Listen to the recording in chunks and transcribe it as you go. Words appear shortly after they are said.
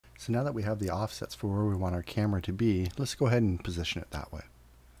So now that we have the offsets for where we want our camera to be, let's go ahead and position it that way.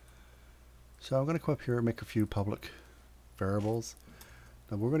 So I'm going to come up here and make a few public variables.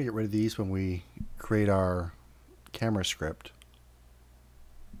 Now we're going to get rid of these when we create our camera script.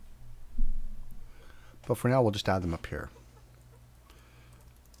 But for now we'll just add them up here.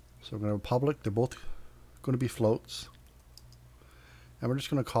 So we're going to have public, they're both going to be floats. And we're just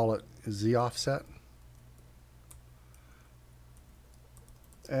going to call it Z offset.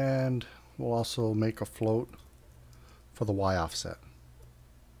 And we'll also make a float for the Y offset.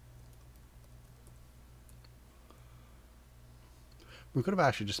 We could have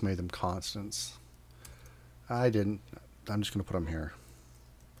actually just made them constants. I didn't. I'm just going to put them here.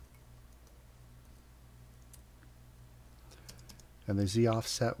 And the Z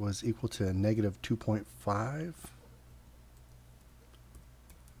offset was equal to negative 2.5.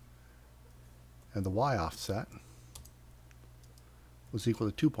 And the Y offset was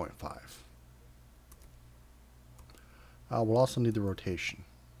equal to 2.5. We'll also need the rotation.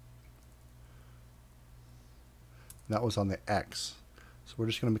 That was on the X. So we're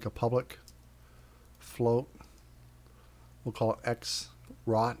just going to make a public float. We'll call it X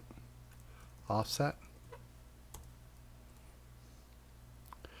rot offset.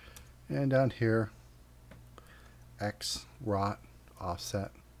 And down here, X rot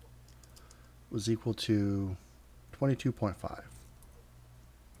offset was equal to 22.5.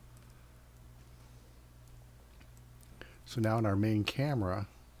 So now in our main camera,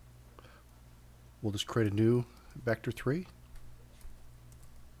 we'll just create a new vector 3.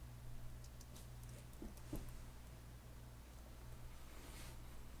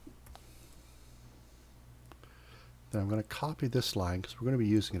 Then I'm going to copy this line because we're going to be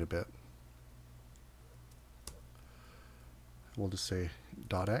using it a bit. We'll just say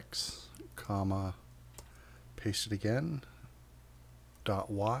 .x, comma, paste it again,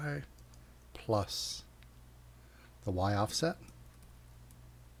 .y plus the Y offset,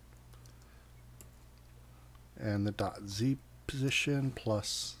 and the .z position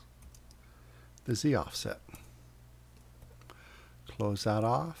plus the Z offset. Close that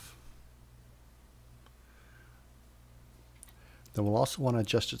off. Then we'll also want to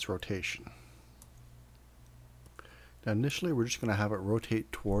adjust its rotation. Now initially we're just going to have it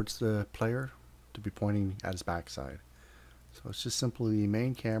rotate towards the player to be pointing at his backside. So it's just simply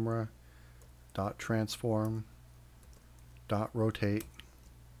main camera dot transform dot rotate,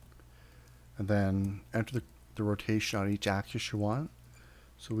 and then enter the rotation on each axis you want.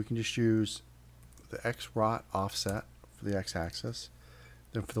 So we can just use the X rot offset for the X axis.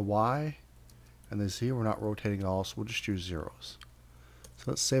 Then for the Y and the Z we're not rotating at all, so we'll just use zeros. So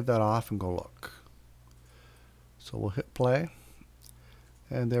let's save that off and go look. So we'll hit play,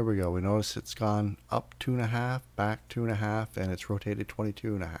 and there we go. We notice it's gone up 2.5, back 2.5, and it's rotated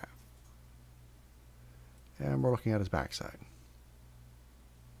 22.5. And we're looking at his backside.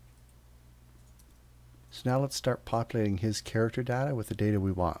 So now let's start populating his character data with the data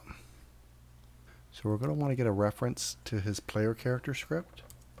we want. So we're going to want to get a reference to his player character script.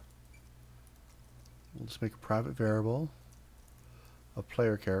 We'll just make a private variable of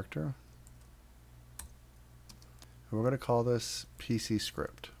player character. And we're going to call this PC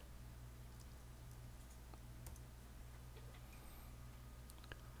script.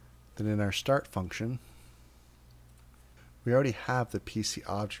 Then in our start function, we already have the PC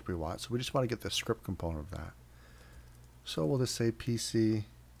object we want, so we just want to get the script component of that. So we'll just say PC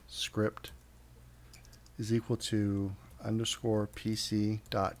script is equal to underscore PC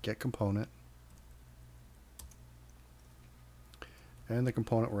dot get component, and the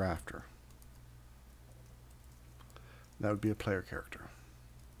component we're after. That would be a player character.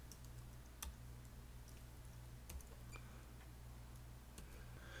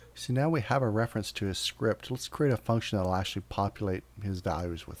 So now we have a reference to his script. Let's create a function that will actually populate his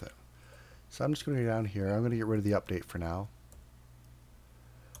values with it. So I'm just going to go down here. I'm going to get rid of the update for now.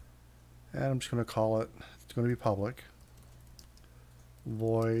 And I'm just going to call it, it's going to be public,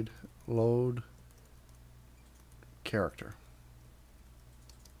 void load character.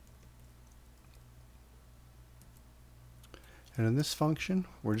 And in this function,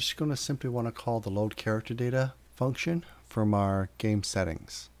 we're just going to simply want to call the load character data function from our game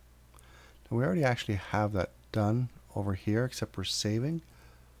settings. Now we already actually have that done over here, except we're saving.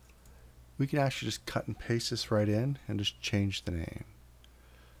 We can actually just cut and paste this right in and just change the name.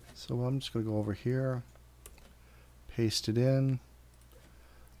 So I'm just going to go over here, paste it in.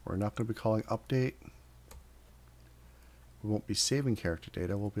 We're not going to be calling update. We won't be saving character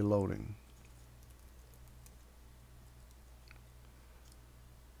data, we'll be loading.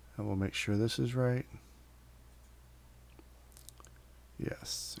 And we'll make sure this is right.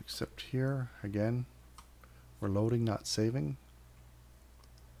 Yes, except here, again, we're loading, not saving.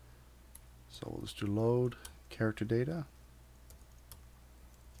 So we'll just do load character data.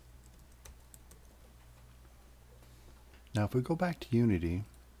 Now if we go back to Unity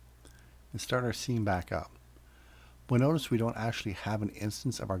and start our scene back up, we'll notice we don't actually have an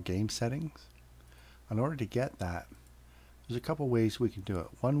instance of our game settings. In order to get that, there's a couple ways we can do it.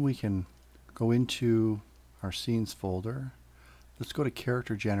 One, we can go into our scenes folder. Let's go to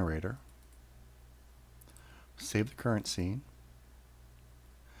character generator. Save the current scene.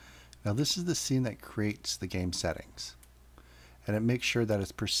 Now this is the scene that creates the game settings, and it makes sure that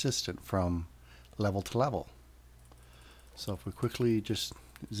it's persistent from level to level. So if we quickly just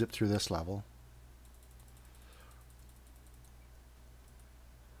zip through this level,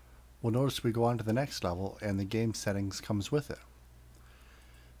 we'll notice we go on to the next level and the game settings comes with it.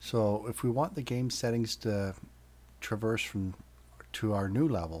 So if we want the game settings to traverse from to our new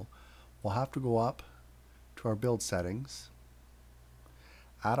level, we'll have to go up to our build settings,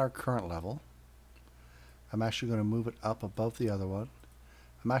 at our current level. I'm actually going to move it up above the other one.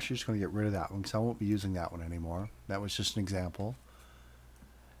 I'm actually just going to get rid of that one because I won't be using that one anymore. That was just an example.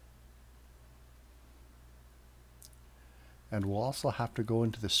 And we'll also have to go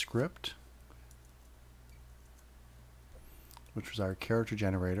into the script, which was our character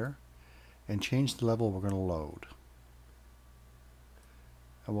generator, and change the level we're going to load.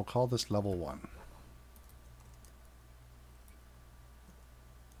 And we'll call this level 1.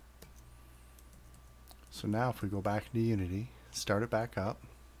 So now if we go back into Unity, start it back up,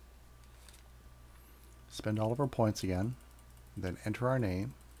 spend all of our points again, then enter our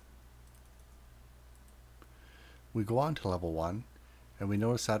name. We go on to level 1 and we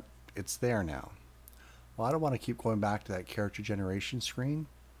notice that it's there now. Well, I don't want to keep going back to that character generation screen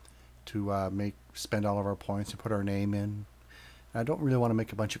to spend all of our points and put our name in. And I don't really want to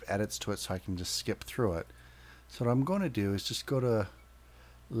make a bunch of edits to it so I can just skip through it. So what I'm going to do is just go to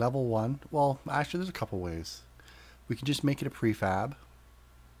level 1. Well, actually there's a couple ways. We can just make it a prefab.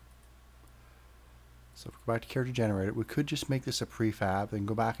 So if we go back to character generator, we could just make this a prefab, then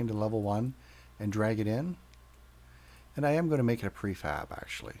go back into level 1 and drag it in. And I am going to make it a prefab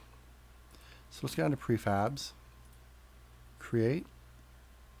actually. So let's get on to prefabs, create,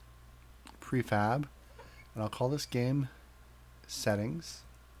 prefab, and I'll call this game settings.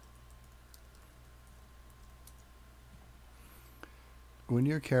 Go into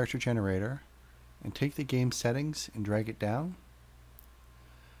your character generator and take the game settings and drag it down.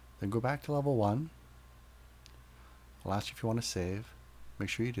 Then go back to level 1. I'll ask you if you want to save. Make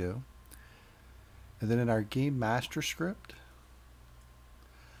sure you do. And then in our game master script,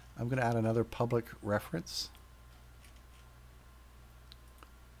 I'm going to add another public reference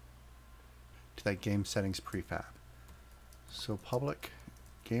to that game settings prefab. So public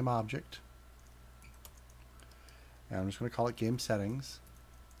game object, and I'm just going to call it game settings.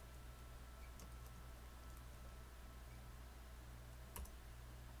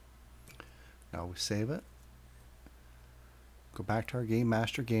 Now we save it. Go back to our game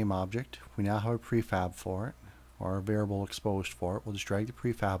master game object. We now have a prefab for it, or a variable exposed for it. We'll just drag the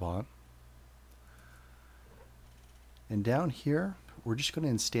prefab on. And down here, we're just going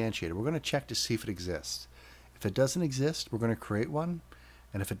to instantiate it. We're going to check to see if it exists. If it doesn't exist, we're going to create one.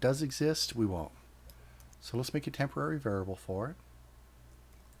 And if it does exist, we won't. So let's make a temporary variable for it.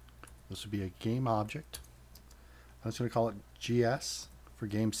 This would be a game object. I'm just going to call it GS for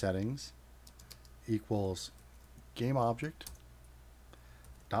game settings equals game object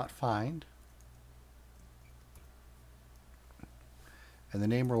dot find and the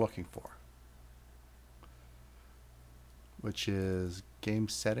name we're looking for, which is game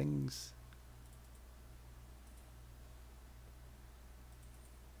settings.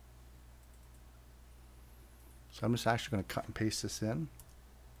 So I'm just actually going to cut and paste this in.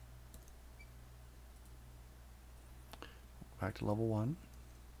 Back to level 1.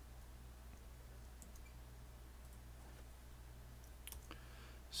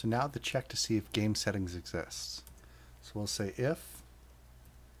 So now the check to see if game settings exists. So we'll say if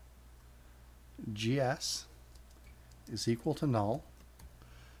GS is equal to null.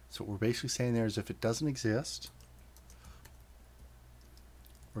 So what we're basically saying there is if it doesn't exist,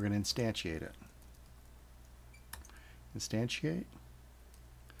 we're going to instantiate it. Instantiate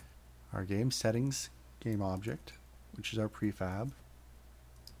our game settings game object, which is our prefab.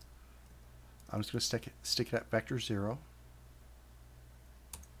 I'm just going to stick it at vector 0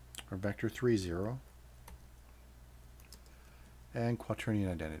 or vector 30 and quaternion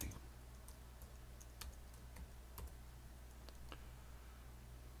identity.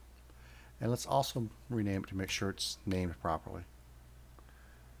 And let's also rename it to make sure it's named properly.